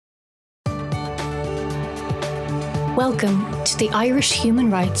Welcome to the Irish Human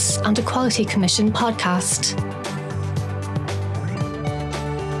Rights and Equality Commission podcast.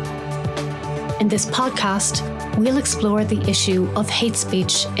 In this podcast, we'll explore the issue of hate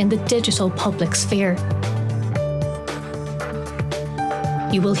speech in the digital public sphere.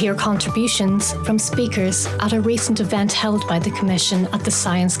 You will hear contributions from speakers at a recent event held by the Commission at the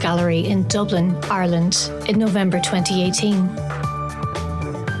Science Gallery in Dublin, Ireland, in November 2018.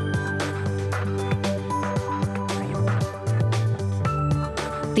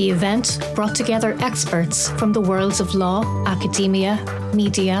 The event brought together experts from the worlds of law, academia,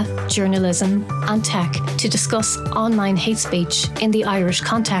 media, journalism, and tech to discuss online hate speech in the Irish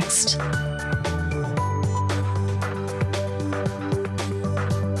context.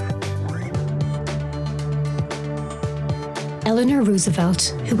 Eleanor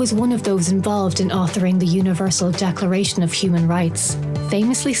Roosevelt, who was one of those involved in authoring the Universal Declaration of Human Rights,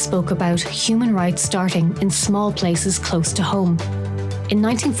 famously spoke about human rights starting in small places close to home. In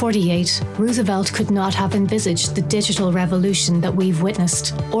 1948, Roosevelt could not have envisaged the digital revolution that we've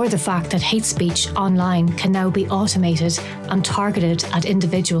witnessed, or the fact that hate speech online can now be automated and targeted at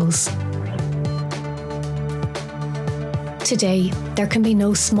individuals. Today, there can be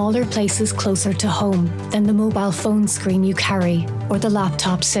no smaller places closer to home than the mobile phone screen you carry or the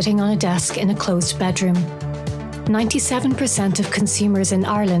laptop sitting on a desk in a closed bedroom. 97% of consumers in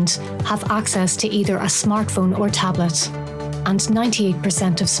Ireland have access to either a smartphone or tablet, and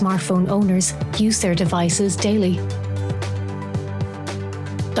 98% of smartphone owners use their devices daily.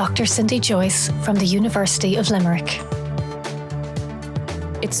 Dr. Cindy Joyce from the University of Limerick.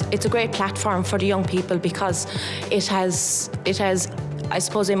 It's a great platform for the young people because it has, I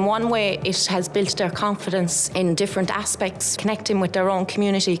suppose in one way, it has built their confidence in different aspects, connecting with their own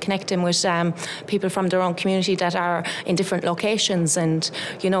community, connecting with people from their own community that are in different locations, and,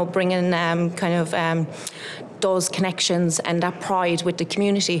 bringing those connections and that pride with the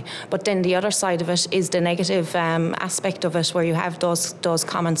community. But then the other side of it is the negative aspect of it, where you have those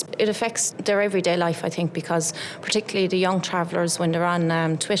comments. It affects their everyday life, I think, because particularly the young travellers, when they're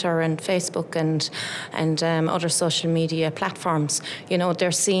on Twitter and Facebook and other social media platforms,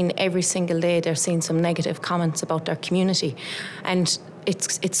 they're seeing every single day, they're seeing some negative comments about their community. And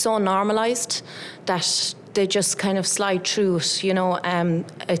it's so normalised that they just kind of slide through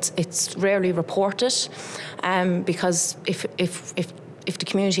it, it's rarely reported, because if the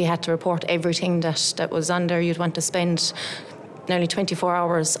community had to report everything that was on there, you'd want to spend nearly 24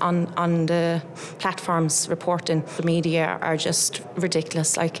 hours on the platforms reporting. The media are just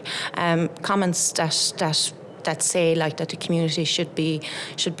ridiculous, like comments that say like that the community should be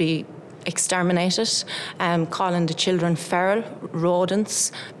exterminated, calling the children feral,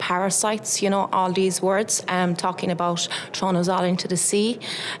 rodents, parasites, all these words, talking about throwing us all into the sea,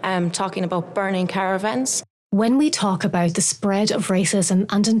 talking about burning caravans. When we talk about the spread of racism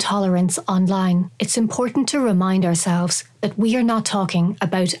and intolerance online, it's important to remind ourselves that we are not talking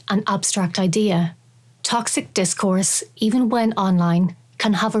about an abstract idea. Toxic discourse, even when online,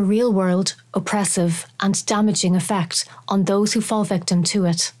 can have a real-world, oppressive and damaging effect on those who fall victim to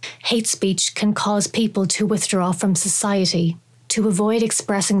it. Hate speech can cause people to withdraw from society, to avoid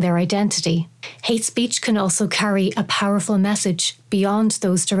expressing their identity. Hate speech can also carry a powerful message beyond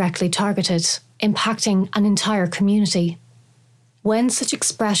those directly targeted, impacting an entire community. When such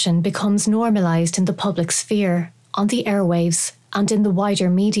expression becomes normalised in the public sphere, on the airwaves and in the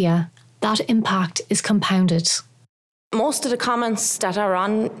wider media, that impact is compounded. Most of the comments that are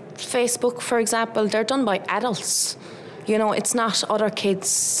on Facebook, for example, they're done by adults. It's not other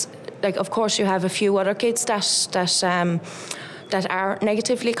kids. Like, of course, you have a few other kids that are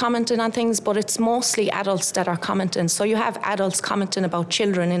negatively commenting on things, but it's mostly adults that are commenting. So you have adults commenting about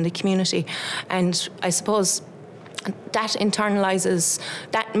children in the community, and I suppose that internalises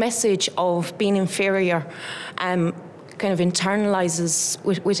that message of being inferior. Kind of internalises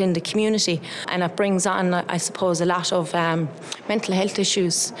within the community, and it brings on, I suppose, a lot of mental health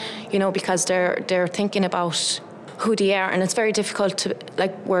issues, because they're thinking about who they are, and it's very difficult to,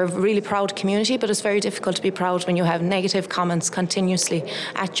 we're a really proud community, but it's very difficult to be proud when you have negative comments continuously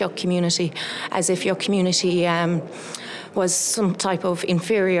at your community, as if your community was some type of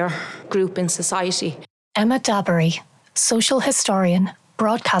inferior group in society. Emma Dabbery, social historian,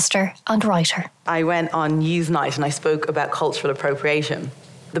 broadcaster and writer. I went on Newsnight and I spoke about cultural appropriation.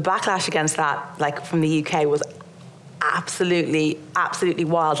 The backlash against that, from the UK, was absolutely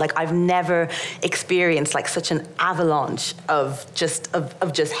wild. I've never experienced such an avalanche of just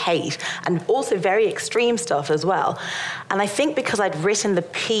hate, and also very extreme stuff as well. And I think because I'd written the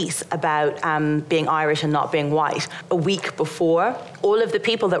piece about being Irish and not being white a week before, all of the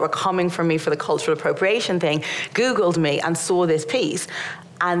people that were coming for me for the cultural appropriation thing Googled me and saw this piece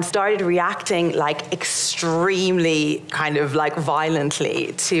and started reacting like extremely kind of like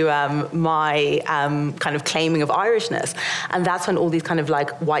violently to my kind of claiming of Irishness. And that's when all these kind of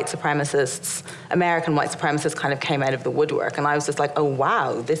like white supremacists, American white supremacists kind of came out of the woodwork. And I was just like, oh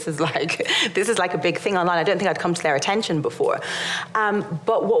wow, this is like a big thing online. I don't think I'd come to their attention before.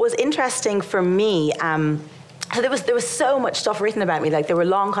 But what was interesting for me, so there was so much stuff written about me. Like there were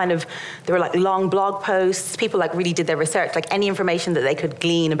long blog posts. People like really did their research. Like any information that they could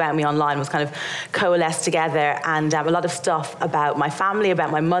glean about me online was kind of coalesced together. And a lot of stuff about my family, about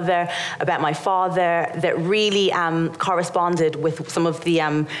my mother, about my father that really corresponded with some of the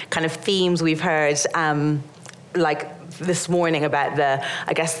kind of themes we've heard like this morning about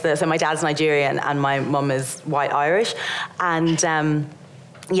so my dad's Nigerian and my mum is white Irish. And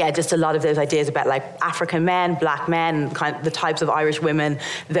just a lot of those ideas about like African men, black men, kind of the types of Irish women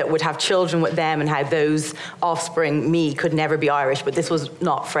that would have children with them and how those offspring, me, could never be Irish, but this was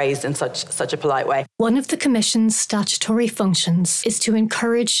not phrased in such a polite way. One of the Commission's statutory functions is to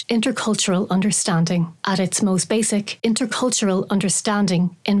encourage intercultural understanding. At its most basic, intercultural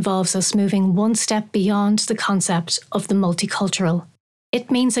understanding involves us moving one step beyond the concept of the multicultural.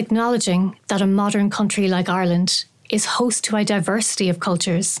 It means acknowledging that a modern country like Ireland is host to a diversity of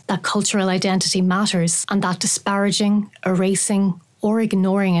cultures, that cultural identity matters, and that disparaging, erasing, or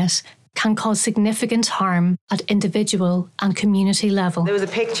ignoring it can cause significant harm at individual and community level. There was a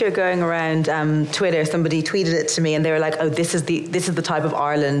picture going around Twitter. Somebody tweeted it to me, and they were like, "Oh, this is the type of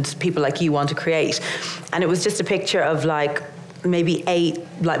Ireland people like you want to create," and it was just a picture of like maybe 8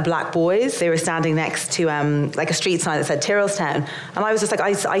 like black boys. They were standing next to like a street sign that said Tyrrellstown, and I was just like,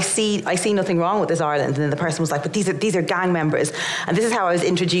 I see nothing wrong with this Ireland. And then the person was like, but these are gang members. And this is how I was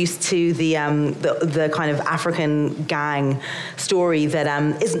introduced to the kind of African gang story that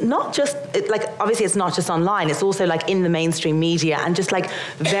is not just like, obviously it's not just online, it's also like in the mainstream media and just like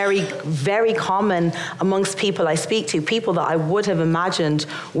very, very common amongst people I speak to, people that I would have imagined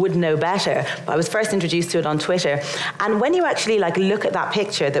would know better. But I was first introduced to it on Twitter. And when you actually like look at that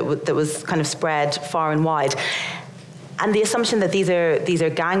picture that was kind of spread far and wide, and the assumption that these are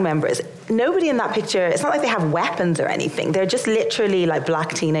gang members, nobody in that picture, it's not like they have weapons or anything. They're just literally like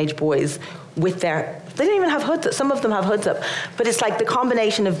black teenage boys with they don't even have hoods up. Some of them have hoods up. But it's like the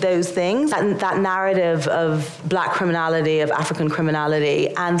combination of those things, that narrative of black criminality, of African criminality,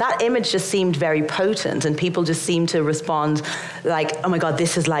 and that image just seemed very potent, and people just seemed to respond like, oh my God,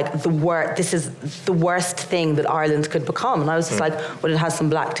 this is like this is the worst thing that Ireland could become. And I was just like, well, it has some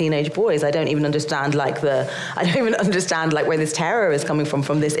black teenage boys. I don't even understand like where this terror is coming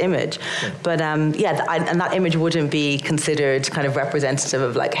from this image. Yeah. But and that image wouldn't be considered kind of representative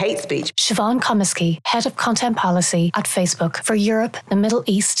of like hate speech. Siobhan Comiskey, Head of Content Policy at Facebook for Europe, the Middle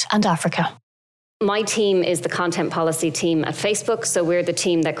East and Africa. My team is the content policy team at Facebook, so we're the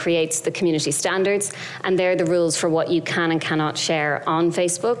team that creates the community standards, and they're the rules for what you can and cannot share on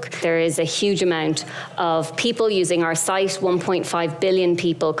Facebook. There is a huge amount of people using our site. 1.5 billion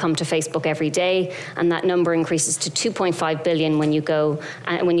people come to Facebook every day, and that number increases to 2.5 billion when you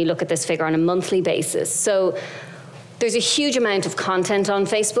look at this figure on a monthly basis. So there's a huge amount of content on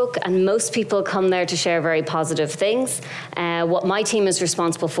Facebook, and most people come there to share very positive things. What my team is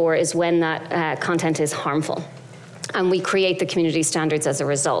responsible for is when that content is harmful. And we create the community standards as a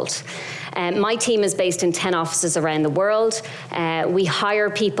result. My team is based in 10 offices around the world. We hire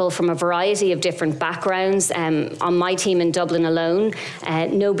people from a variety of different backgrounds. On my team in Dublin alone,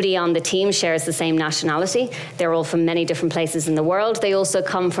 nobody on the team shares the same nationality. They're all from many different places in the world. They also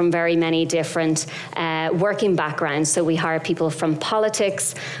come from very many different working backgrounds. So we hire people from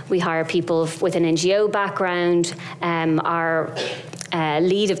politics. We hire people with an NGO background. Our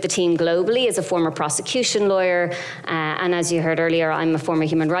lead of the team globally is a former prosecution lawyer, and as you heard earlier, I'm a former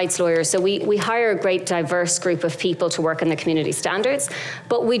human rights lawyer. So we hire a great diverse group of people to work on the community standards,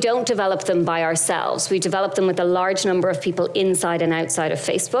 but we don't develop them by ourselves. We develop them with a large number of people inside and outside of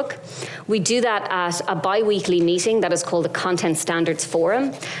Facebook. We do that at a bi-weekly meeting that is called the Content Standards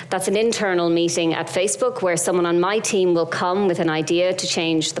Forum. That's an internal meeting at Facebook where someone on my team will come with an idea to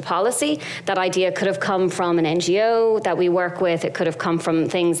change the policy. That idea could have come from an NGO that we work with. It could have come from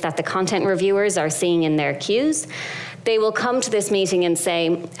things that the content reviewers are seeing in their queues. They will come to this meeting and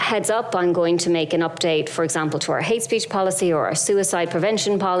say, heads up, I'm going to make an update, for example, to our hate speech policy or our suicide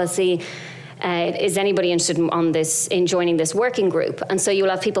prevention policy. Is anybody interested in joining this working group? And so you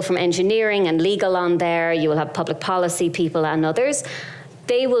will have people from engineering and legal on there. You will have public policy people and others.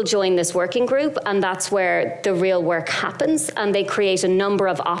 They will join this working group, and that's where the real work happens. And they create a number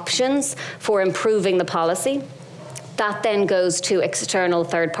of options for improving the policy. that then goes to external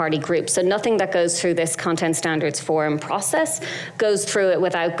third-party groups. So nothing that goes through this Content Standards Forum process goes through it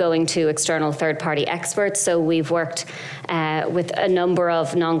without going to external third-party experts. So we've worked with a number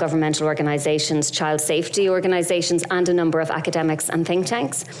of non-governmental organisations, child safety organisations, and a number of academics and think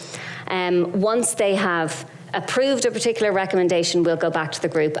tanks. Once they have approved a particular recommendation, we'll go back to the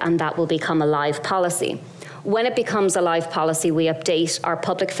group and that will become a live policy. When it becomes a live policy, we update our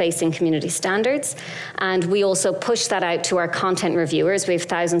public-facing community standards, and we also push that out to our content reviewers. We have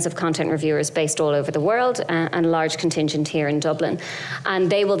thousands of content reviewers based all over the world and a large contingent here in Dublin, and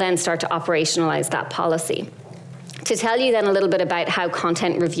they will then start to operationalise that policy. To tell you then a little bit about how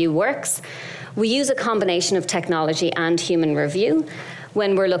content review works, we use a combination of technology and human review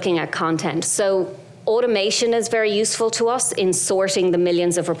when we're looking at content. So automation is very useful to us in sorting the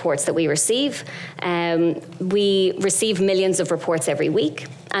millions of reports that we receive. We receive millions of reports every week,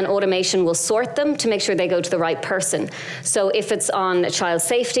 and automation will sort them to make sure they go to the right person. So if it's on a child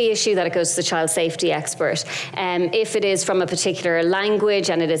safety issue, that it goes to the child safety expert. If it is from a particular language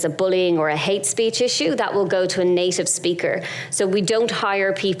and it is a bullying or a hate speech issue, that will go to a native speaker. So we don't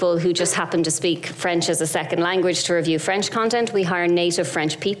hire people who just happen to speak French as a second language to review French content. We hire native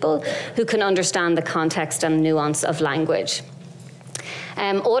French people who can understand the context and nuance of language.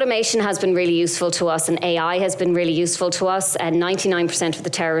 Automation has been really useful to us, and AI has been really useful to us. 99% of the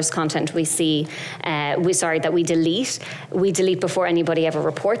terrorist content we see, that we delete before anybody ever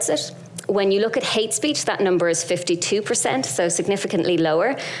reports it. When you look at hate speech, that number is 52%, so significantly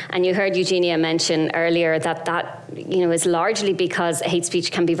lower. And you heard Eugenia mention earlier that is largely because hate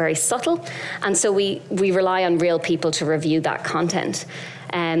speech can be very subtle, and so we rely on real people to review that content.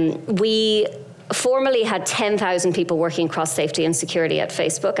 We formerly had 10,000 people working across safety and security at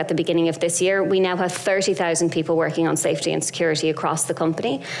Facebook at the beginning of this year. We now have 30,000 people working on safety and security across the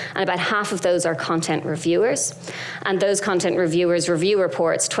company, and about half of those are content reviewers. And those content reviewers review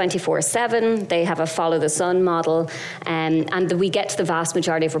reports 24/7. They have a follow the sun model, and we get to the vast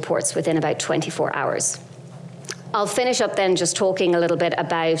majority of reports within about 24 hours. I'll finish up then just talking a little bit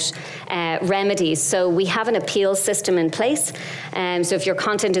about remedies. So we have an appeal system in place. So if your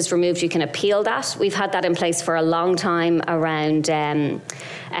content is removed, you can appeal that. We've had that in place for a long time around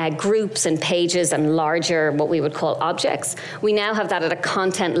groups and pages and larger, what we would call objects. We now have that at a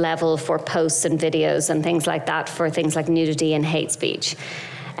content level for posts and videos and things like that, for things like nudity and hate speech.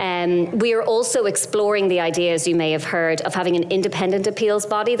 We are also exploring the idea, as you may have heard, of having an independent appeals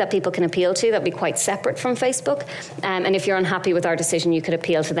body that people can appeal to that would be quite separate from Facebook. And if you're unhappy with our decision, you could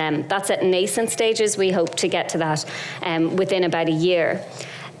appeal to them. That's at nascent stages. We hope to get to that within about a year.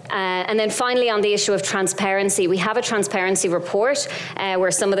 And then finally, on the issue of transparency, we have a transparency report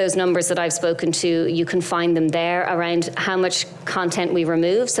where some of those numbers that I've spoken to, you can find them there around how much content we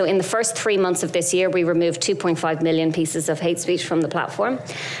remove. So in the first 3 months of this year, we removed 2.5 million pieces of hate speech from the platform.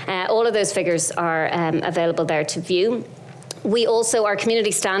 All of those figures are available there to view. We also, our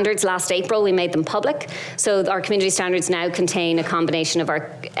community standards, last April, we made them public. So our community standards now contain a combination of our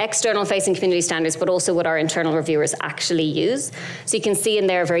external facing community standards, but also what our internal reviewers actually use. So you can see in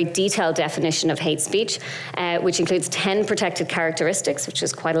there a very detailed definition of hate speech, which includes 10 protected characteristics, which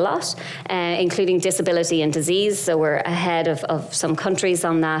is quite a lot, including disability and disease. So we're ahead of some countries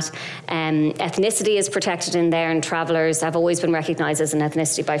on that. Ethnicity is protected in there, and travellers have always been recognised as an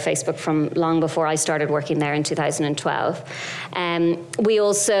ethnicity by Facebook from long before I started working there in 2012. We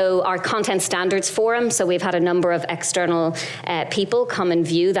also, our Content Standards Forum, so we've had a number of external people come and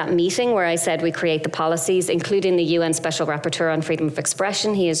view that meeting where I said we create the policies, including the UN Special Rapporteur on Freedom of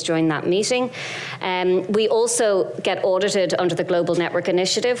Expression. He has joined that meeting. We also get audited under the Global Network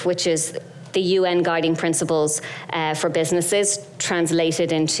Initiative, which is the UN guiding principles for businesses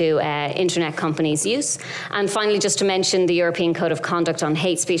translated into internet companies' use. And finally, just to mention the European Code of Conduct on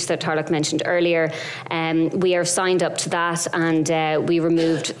Hate Speech that Tarlach mentioned earlier, we are signed up to that, and we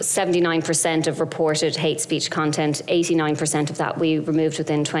removed 79% of reported hate speech content. 89% of that we removed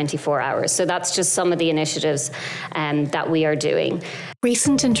within 24 hours. So that's just some of the initiatives that we are doing.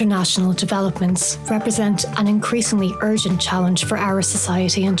 Recent international developments represent an increasingly urgent challenge for our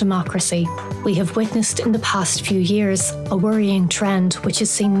society and democracy. We have witnessed in the past few years a worrying trend which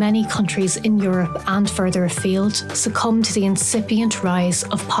has seen many countries in Europe and further afield succumb to the incipient rise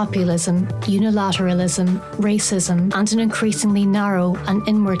of populism, unilateralism, racism, and an increasingly narrow and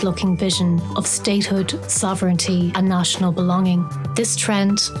inward-looking vision of statehood, sovereignty, and national belonging. This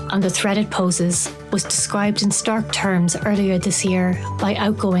trend and the threat it poses was described in stark terms earlier this year by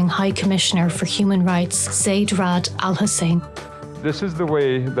outgoing High Commissioner for Human Rights Zeid Ra'ad Al Hussein. This is the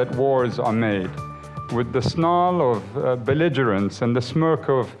way that wars are made, with the snarl of belligerence and the smirk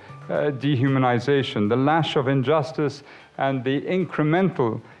of dehumanization, the lash of injustice, and the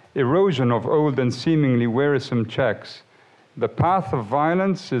incremental erosion of old and seemingly wearisome checks. The path of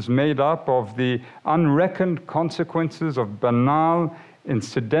violence is made up of the unreckoned consequences of banal,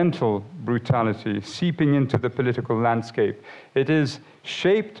 incidental brutality seeping into the political landscape. It is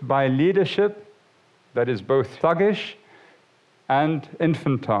shaped by leadership that is both thuggish and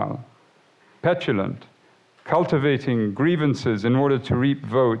infantile, petulant, cultivating grievances in order to reap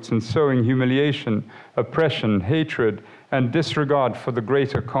votes and sowing humiliation, oppression, hatred, and disregard for the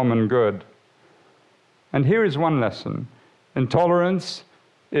greater common good. And here is one lesson. Intolerance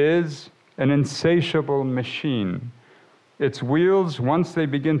is an insatiable machine. Its wheels, once they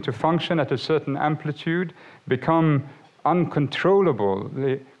begin to function at a certain amplitude, become uncontrollable,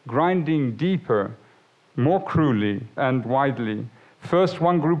 grinding deeper, more cruelly and widely. First,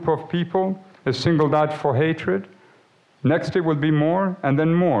 one group of people is singled out for hatred. Next, it will be more, and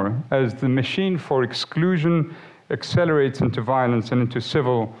then more, as the machine for exclusion accelerates into violence and into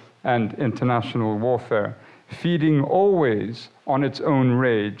civil and international warfare, feeding always on its own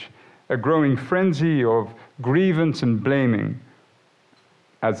rage, a growing frenzy of grievance and blaming.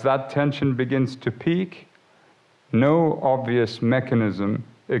 As that tension begins to peak, no obvious mechanism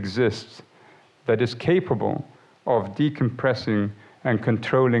exists that is capable of decompressing and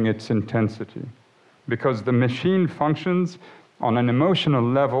controlling its intensity, because the machine functions on an emotional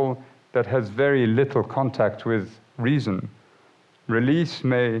level that has very little contact with reason. Release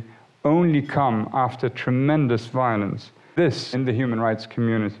may only come after tremendous violence. This, in the human rights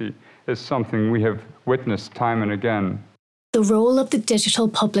community, is something we have witnessed time and again. The role of the digital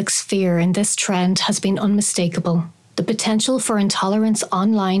public sphere in this trend has been unmistakable. The potential for intolerance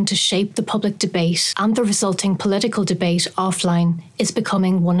online to shape the public debate and the resulting political debate offline is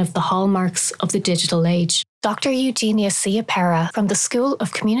becoming one of the hallmarks of the digital age. Dr. Eugenia Ciapera from the School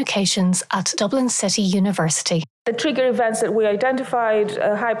of Communications at Dublin City University. The trigger events that we identified,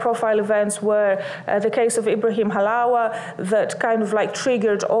 high-profile events, were the case of Ibrahim Halawa that kind of like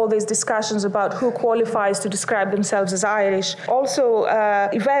triggered all these discussions about who qualifies to describe themselves as Irish. Also,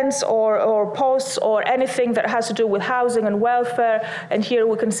 events or posts or anything that has to do with housing and welfare, and here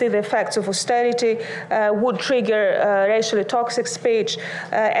we can see the effects of austerity, would trigger racially toxic speech.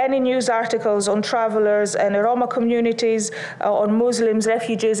 Any news articles on travelers and Roma communities, on Muslims,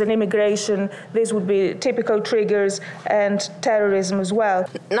 refugees and immigration, these would be typical triggers, and terrorism as well.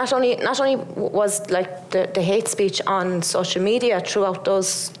 Not only was like the hate speech on social media throughout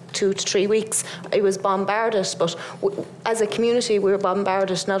those 2 to 3 weeks, it was bombarded, but as a community we were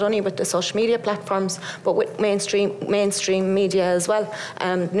bombarded not only with the social media platforms but with mainstream media as well,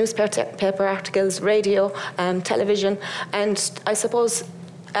 newspaper articles, radio, television, and I suppose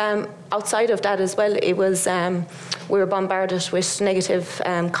outside of that as well, it was we were bombarded with negative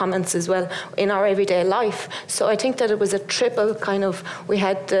comments as well in our everyday life. So I think that it was a triple kind of. We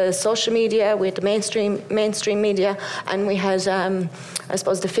had the social media, we had the mainstream media, and we had I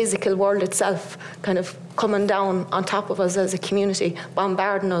suppose the physical world itself kind of coming down on top of us as a community,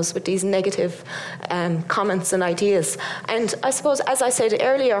 bombarding us with these negative comments and ideas. And I suppose, as I said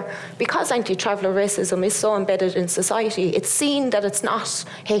earlier, because anti-traveller racism is so embedded in society, it's seen that it's not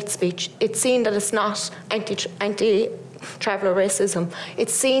hate speech. It's seen that it's not anti-traveller racism.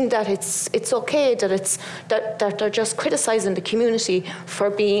 It's seen that it's okay, that they're just criticising the community for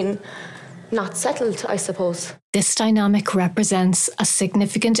being not settled, I suppose. This dynamic represents a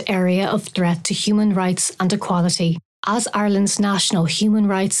significant area of threat to human rights and equality. As Ireland's national human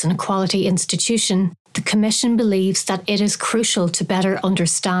rights and equality institution, the Commission believes that it is crucial to better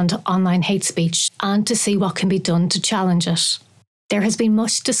understand online hate speech and to see what can be done to challenge it. There has been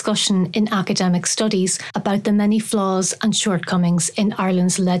much discussion in academic studies about the many flaws and shortcomings in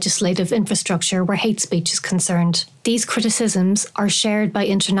Ireland's legislative infrastructure where hate speech is concerned. These criticisms are shared by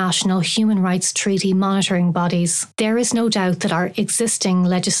international human rights treaty monitoring bodies. There is no doubt that our existing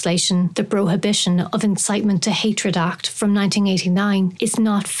legislation, the Prohibition of Incitement to Hatred Act from 1989, is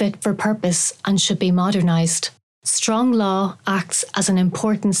not fit for purpose and should be modernised. Strong law acts as an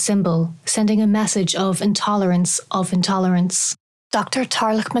important symbol, sending a message of intolerance. Dr.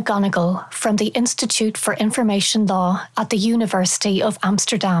 Tarlac McGonigal from the Institute for Information Law at the University of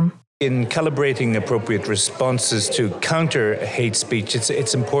Amsterdam. In calibrating appropriate responses to counter hate speech,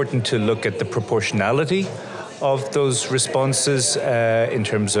 it's important to look at the proportionality of those responses in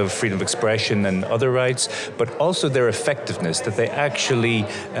terms of freedom of expression and other rights, but also their effectiveness, that they actually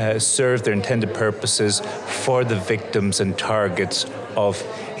serve their intended purposes for the victims and targets of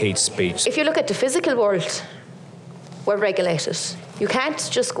hate speech. If you look at the physical world, we're regulated. You can't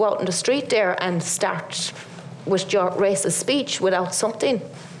just go out in the street there and start with your racist speech without something.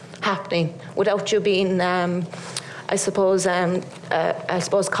 happening without you being I suppose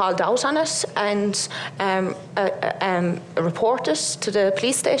called out on it and report it to the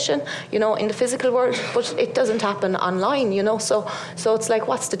police station, you know, in the physical world, but it doesn't happen online, you know. So it's like,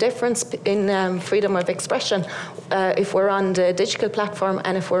 what's the difference in freedom of expression if we're on the digital platform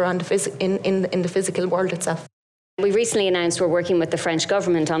and if we're on the in the physical world itself? We recently announced we're working with the French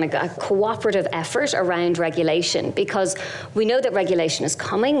government on a cooperative effort around regulation, because we know that regulation is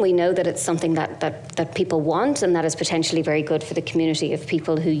coming. We know that it's something that people want, and that is potentially very good for the community of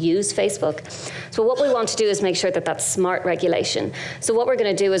people who use Facebook. So what we want to do is make sure that that's smart regulation. So what we're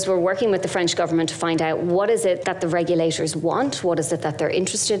going to do is we're working with the French government to find out what is it that the regulators want, what is it that they're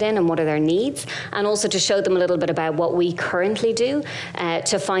interested in, and what are their needs, and also to show them a little bit about what we currently do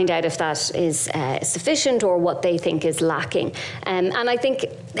to find out if that is sufficient or what they think is lacking. And I think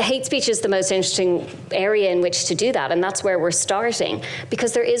hate speech is the most interesting area in which to do that, and that's where we're starting,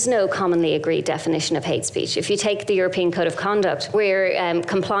 because there is no commonly agreed definition of hate speech. If you take the European Code of Conduct, we're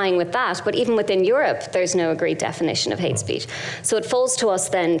complying with that, but even within Europe, there's no agreed definition of hate speech. So it falls to us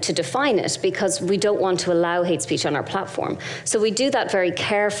then to define it, because we don't want to allow hate speech on our platform. So we do that very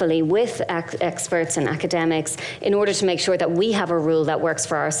carefully with experts and academics in order to make sure that we have a rule that works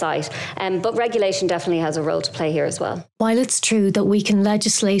for our site. But regulation definitely has a role to play here as well. While it's true that we can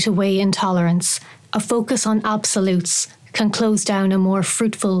legislate away intolerance, a focus on absolutes can close down a more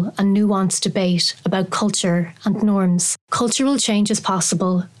fruitful and nuanced debate about culture and norms. Cultural change is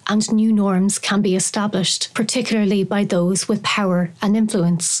possible, and new norms can be established, particularly by those with power and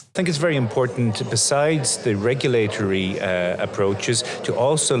influence. I think it's very important, besides the regulatory approaches, to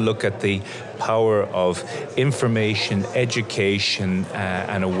also look at the power of information, education,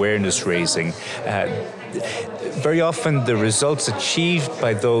 and awareness raising. Very often the results achieved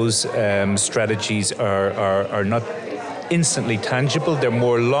by those strategies are not instantly tangible. They're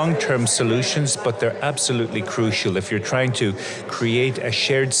more long-term solutions, but they're absolutely crucial if you're trying to create a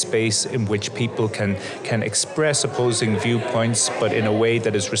shared space in which people can express opposing viewpoints, but in a way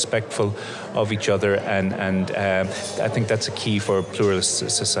that is respectful of each other. And I think that's a key for a pluralist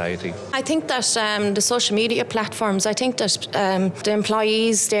society. I think that the social media platforms, I think that the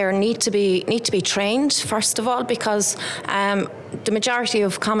employees there need to be trained, first of all, because the majority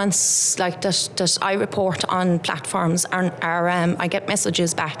of comments like that I report on platforms are I get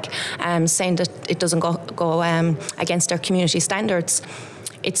messages back saying that it doesn't go against their community standards.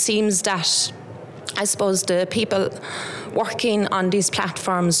 It seems that, I suppose, the people working on these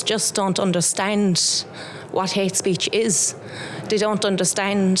platforms just don't understand what hate speech is. They don't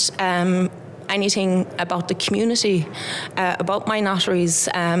understand anything about the community, about minorities,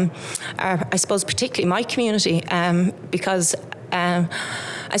 I suppose particularly my community, because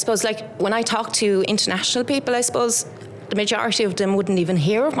I suppose, like, when I talk to international people, I suppose the majority of them wouldn't even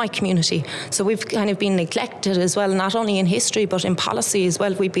hear of my community. So we've kind of been neglected as well, not only in history, but in policy as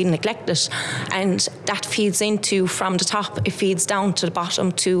well. We've been neglected. And that feeds into, from the top, it feeds down to the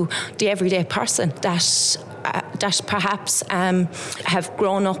bottom, to the everyday person that perhaps have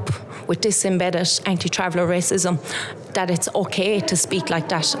grown up with this embedded anti-traveller racism, that it's okay to speak like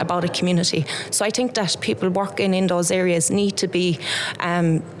that about a community. So I think that people working in those areas need to be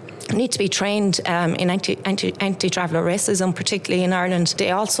trained in anti-traveller racism, particularly in Ireland.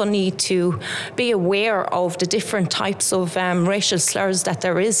 They also need to be aware of the different types of racial slurs that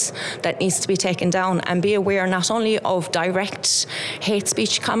there is that needs to be taken down, and be aware not only of direct hate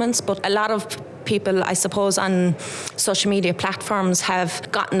speech comments, but a lot of people, I suppose, on social media platforms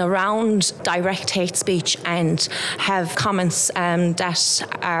have gotten around direct hate speech and have comments that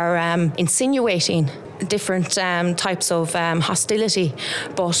are insinuating different types of hostility,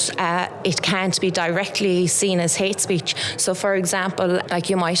 but it can't be directly seen as hate speech. So, for example, like,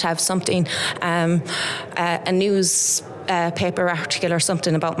 you might have something, a news paper article or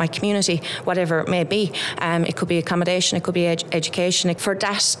something about my community, whatever it may be. It could be accommodation, it could be education. For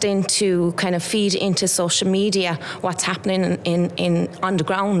that then to kind of feed into social media what's happening in on the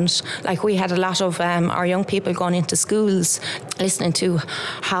ground. Like, we had a lot of our young people going into schools listening to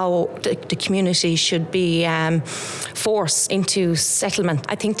how the community should be forced into settlement.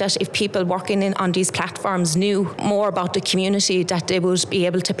 I think that if people working on these platforms knew more about the community, that they would be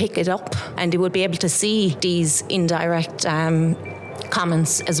able to pick it up, and they would be able to see these indirect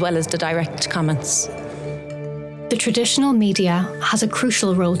comments as well as the direct comments. The traditional media has a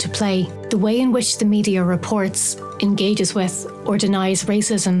crucial role to play. The way in which the media reports, engages with, or denies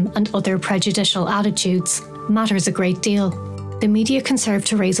racism and other prejudicial attitudes matters a great deal. The media can serve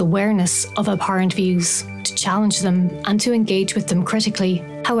to raise awareness of abhorrent views, to challenge them, and to engage with them critically.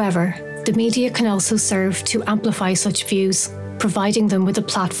 However, the media can also serve to amplify such views, providing them with a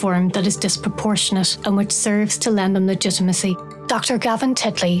platform that is disproportionate and which serves to lend them legitimacy. Dr. Gavin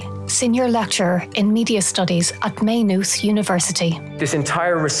Titley, Senior Lecturer in Media Studies at Maynooth University. This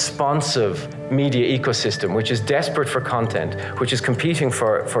entire responsive media ecosystem, which is desperate for content, which is competing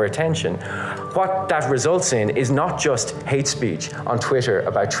for attention, what that results in is not just hate speech on Twitter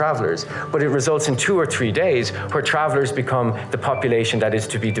about travellers, but it results in 2 or 3 days where travellers become the population that is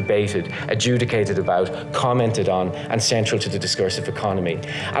to be debated, adjudicated about, commented on, and central to the discursive economy.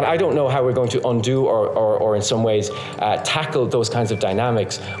 And I don't know how we're going to undo or in some ways tackle those kinds of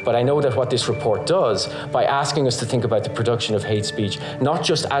dynamics, but I know that what this report does, by asking us to think about the production of hate speech, not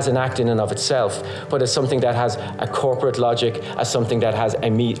just as an act in and of itself, but as something that has a corporate logic, as something that has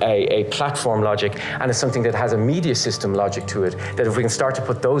a platform logic, and as something that has a media system logic to it, that if we can start to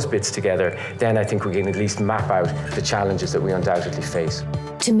put those bits together, then I think we can at least map out the challenges that we undoubtedly face.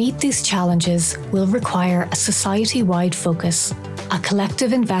 To meet these challenges will require a society-wide focus, a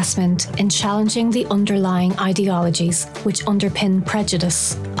collective investment in challenging the underlying ideologies which underpin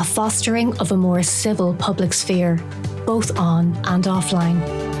prejudice, a fostering of a more civil public sphere, both on and offline.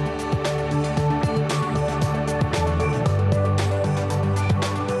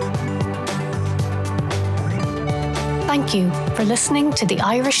 Thank you for listening to the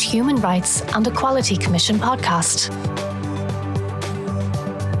Irish Human Rights and Equality Commission podcast.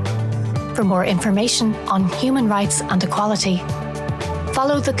 For more information on human rights and equality,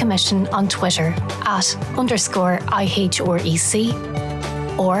 follow the Commission on Twitter @_IHREC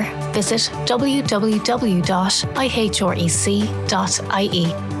or visit www.ihrec.ie.